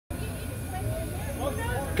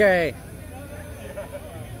Okay,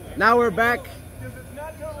 now we're back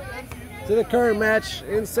to the current match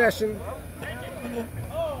in session.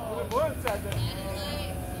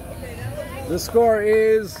 The score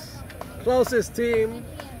is closest team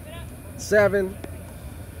 7,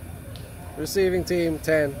 receiving team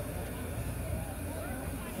 10.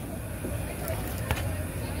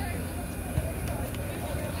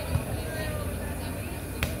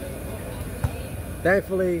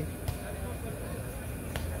 Thankfully,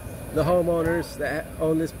 the homeowners that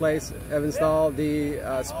own this place have installed the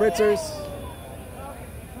spritzers,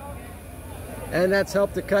 and that's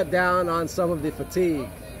helped to cut down on some of the fatigue.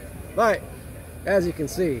 But as you can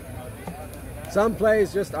see, some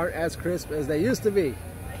plays just aren't as crisp as they used to be.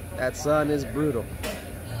 That sun is brutal.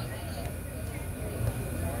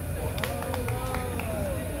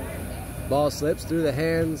 Ball slips through the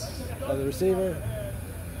hands of the receiver.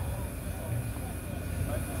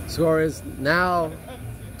 Score is now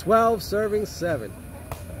 12 serving 7.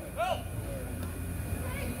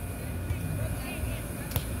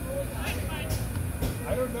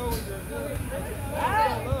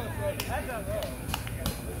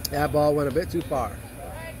 That ball went a bit too far.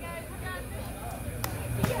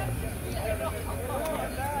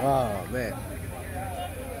 Oh man.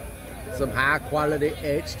 Some high quality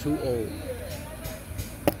H2O.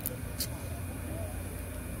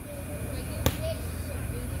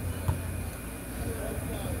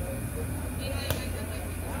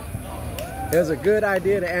 It was a good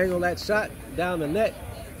idea to angle that shot down the net.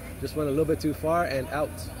 Just went a little bit too far and out.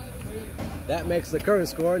 That makes the current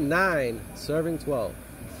score 9 serving 12.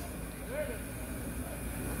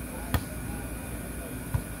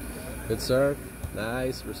 Good serve.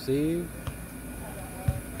 Nice receive.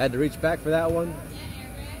 Had to reach back for that one.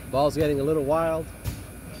 Ball's getting a little wild.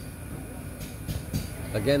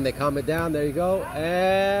 Again, they calm it down. There you go.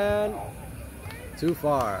 And too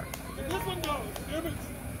far.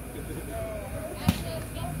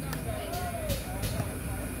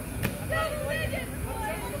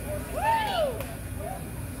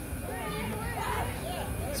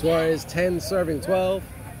 Score is 10 serving 12.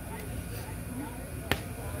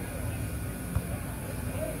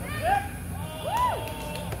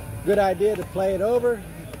 Good idea to play it over.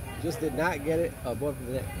 Just did not get it above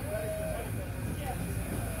the net.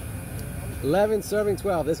 11 serving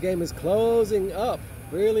 12. This game is closing up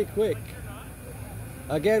really quick.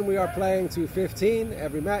 Again, we are playing to 15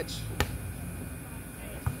 every match.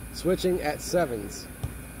 Switching at 7s.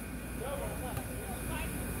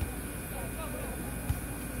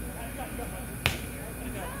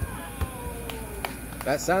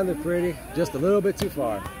 That sounded pretty, just a little bit too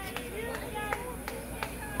far.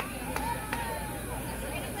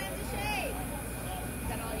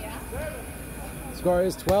 Score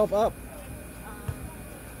is 12 up.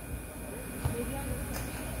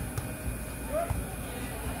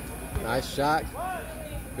 Nice shot,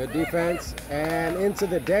 good defense, and into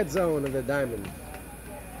the dead zone of the diamond.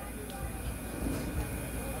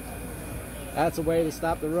 That's a way to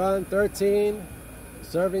stop the run. 13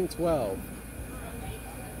 serving 12.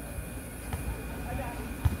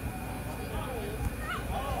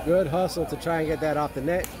 Good hustle to try and get that off the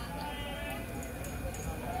net.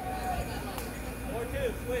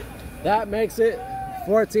 That makes it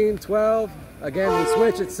 14-12. Again, we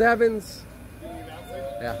switch at 7s.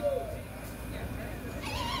 Yeah.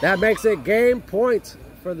 That makes it game point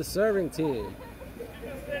for the serving team.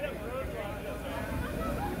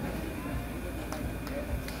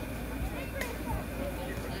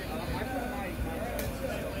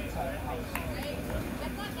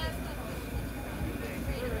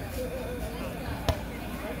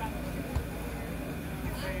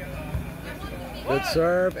 Good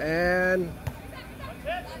serve and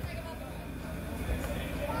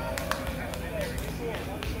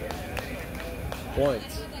point.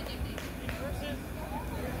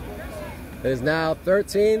 It is now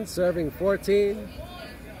 13 serving 14.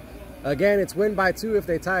 Again, it's win by 2 if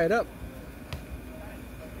they tie it up,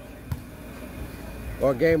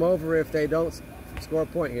 or game over if they don't score a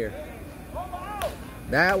point here.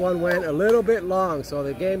 That one went a little bit long, so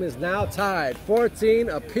the game is now tied 14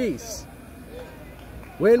 apiece.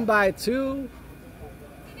 Win by 2.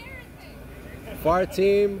 Far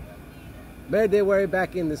team made their way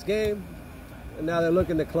back in this game, and now they're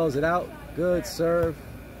looking to close it out. Good serve.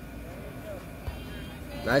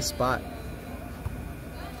 Nice spot.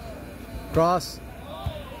 Cross.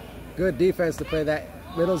 Good defense to play that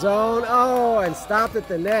middle zone. Oh, and stopped at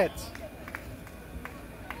the net.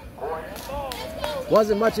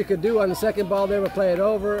 Wasn't much you could do on the second ball. They were playing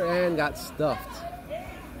over and got stuffed.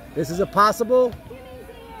 This is a possible.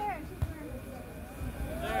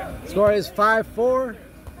 Score is 5-4.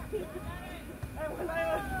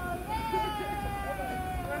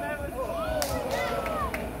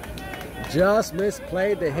 Just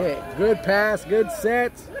misplayed the hit. Good pass, good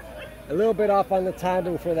set. A little bit off on the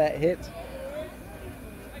timing for that hit.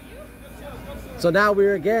 So now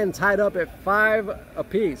we're again tied up at 5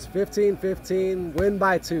 apiece. 15-15, win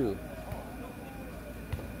by 2.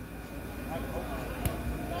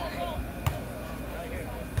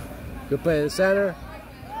 Good play in the center.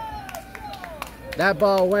 That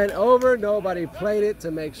ball went over. Nobody played it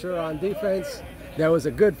to make sure on defense. There was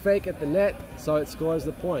a good fake at the net, so it scores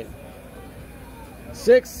the point.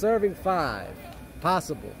 6 serving 5.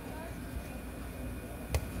 Possible.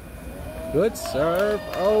 Good serve.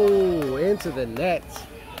 Oh, into the net.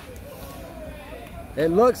 It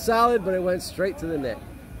looked solid, but it went straight to the net.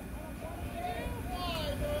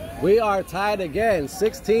 We are tied again,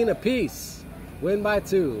 16 apiece. Win by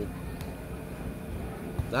 2.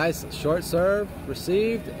 Nice short serve,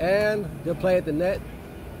 received, and good play at the net.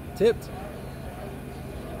 Tipped.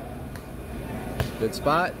 Good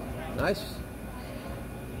spot. Nice.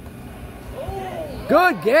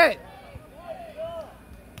 Good get.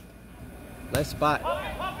 Nice spot.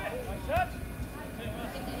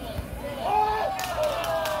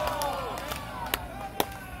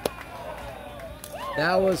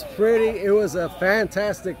 That was pretty. It was a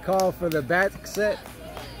fantastic call for the back set.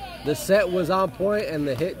 The set was on point and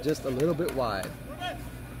the hit just a little bit wide.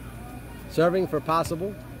 Serving for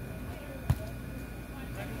possible.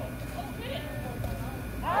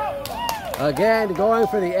 Again, going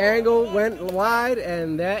for the angle, went wide,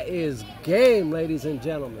 and that is game, ladies and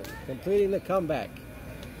gentlemen. Completing the comeback.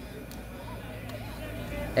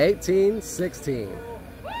 18-16.